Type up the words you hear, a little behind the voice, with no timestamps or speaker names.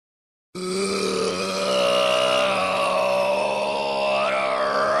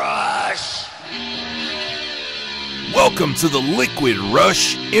Welcome to the Liquid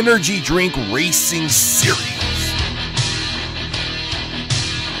Rush Energy Drink Racing Series.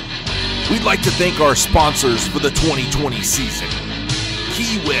 We'd like to thank our sponsors for the 2020 season: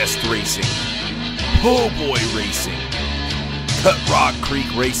 Key West Racing, Po' Boy Racing, Cut Rock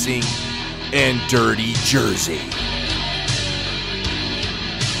Creek Racing, and Dirty Jersey.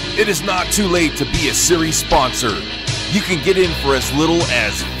 It is not too late to be a series sponsor. You can get in for as little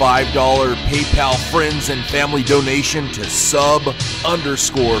as $5 PayPal friends and family donation to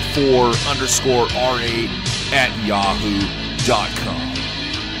sub_4_RA@yahoo.com.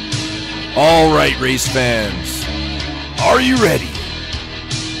 All right, race fans, are you ready?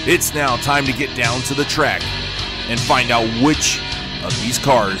 It's now time to get down to the track and find out which of these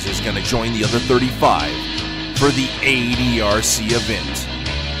cars is going to join the other 35 for the ADRC event.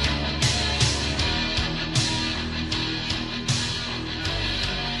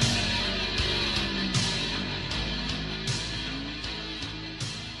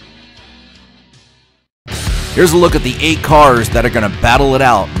 Here's a look at the 8 cars that are going to battle it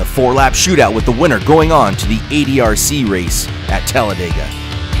out in the 4-lap shootout, with the winner going on to the ADRC race at Talladega.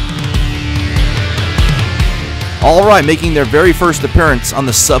 Alright, making their very first appearance on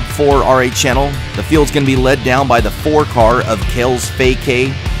the Sub-4 RA channel, the field's going to be led down by the 4 car of Kels Faye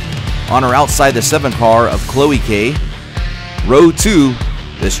K. On or outside the 7 car of Chloe K. Row 2,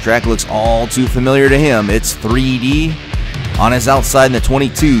 this track looks all too familiar to him. It's 3D. On his outside in the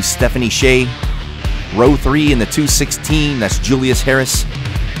 22, Stephanie Shea. Row 3 in the 216, that's Julius Harris.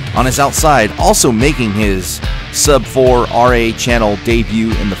 On his outside, also making his Sub-4 RA channel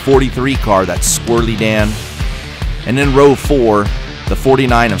debut in the 43 car, that's Squirrely Dan. And in row 4, the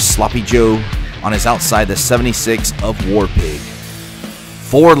 49 of Sloppy Joe. On his outside, the 76 of Warpig.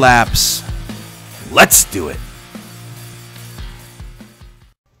 4 laps. Let's do it.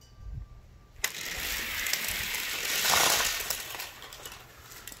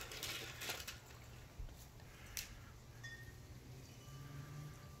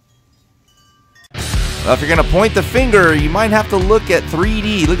 Well, if you're going to point the finger, you might have to look at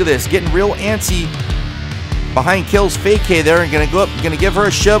 3D. Look at this, getting real antsy behind Kels Faye K there, and going to go up, going to give her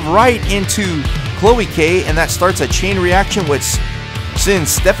a shove right into Chloe K, and that starts a chain reaction which sends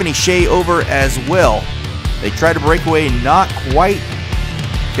Stephanie Shea over as well. They try to break away, not quite.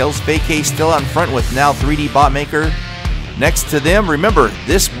 Kels Faye K still out in front with now 3D Botmaker next to them. Remember,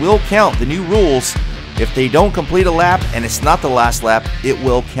 this will count, the new rules. If they don't complete a lap and it's not the last lap, it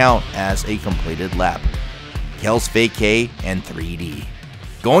will count as a completed lap. Kels Faye K and 3D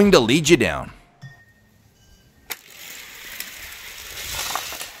going to lead you down.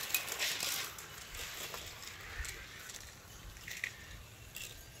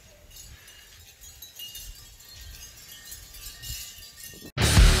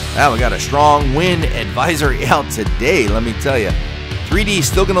 Now we got a strong wind advisory out today, let me tell you. 3D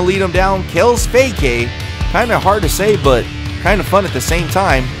still going to lead them down. Kels Faye K, kind of hard to say, but kind of fun at the same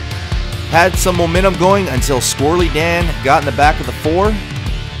time. Had some momentum going until Squirrely Dan got in the back of the 4.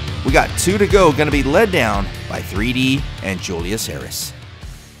 We got 2 to go, going to be led down by 3D and Julius Harris.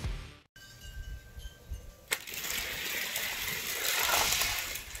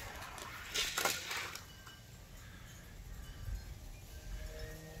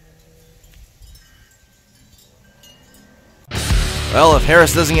 Well, if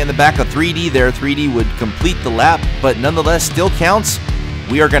Harris doesn't get in the back of 3D there, 3D would complete the lap, but nonetheless still counts.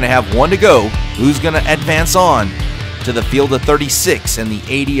 We are going to have 1 to go. Who's going to advance on to the field of 36 in the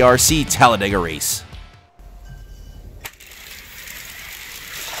ADRC Talladega race?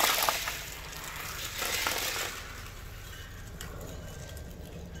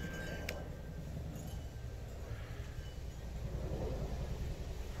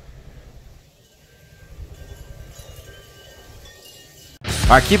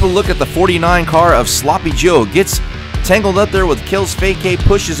 All right, keep a look at the 49 car of Sloppy Joe. Gets tangled up there with Kels Faye K,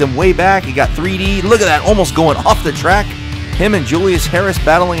 pushes him way back. He got 3D. Look at that, almost going off the track. Him and Julius Harris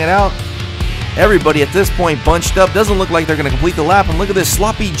battling it out. Everybody at this point bunched up. Doesn't look like they're going to complete the lap. And look at this,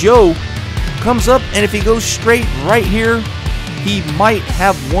 Sloppy Joe comes up, and if he goes straight right here, he might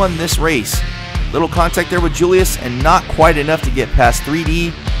have won this race. Little contact there with Julius, and not quite enough to get past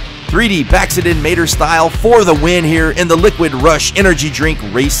 3D. 3D backs it in Mater style for the win here in the Liquid Rush Energy Drink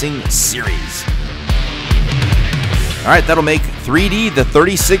Racing Series. All right, that'll make 3D the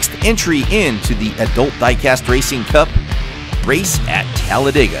 36th entry into the Adult Diecast Racing Cup race at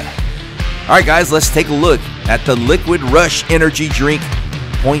Talladega. All right, guys, let's take a look at the Liquid Rush Energy Drink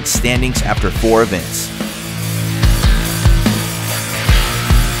point standings after 4 events.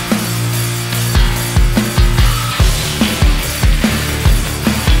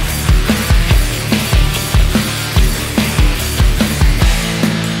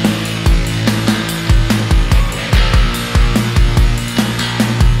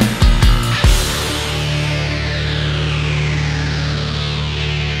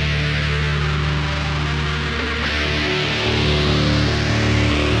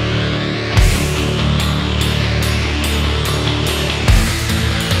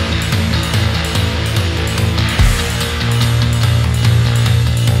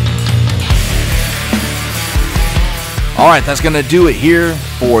 All right, that's going to do it here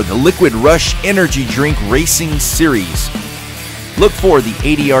for the Liquid Rush Energy Drink Racing Series. Look for the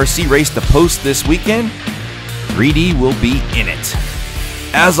ADRC race to post this weekend. 3D will be in it.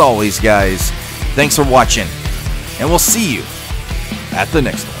 As always, guys, thanks for watching, and we'll see you at the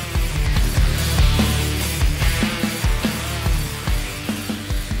next one.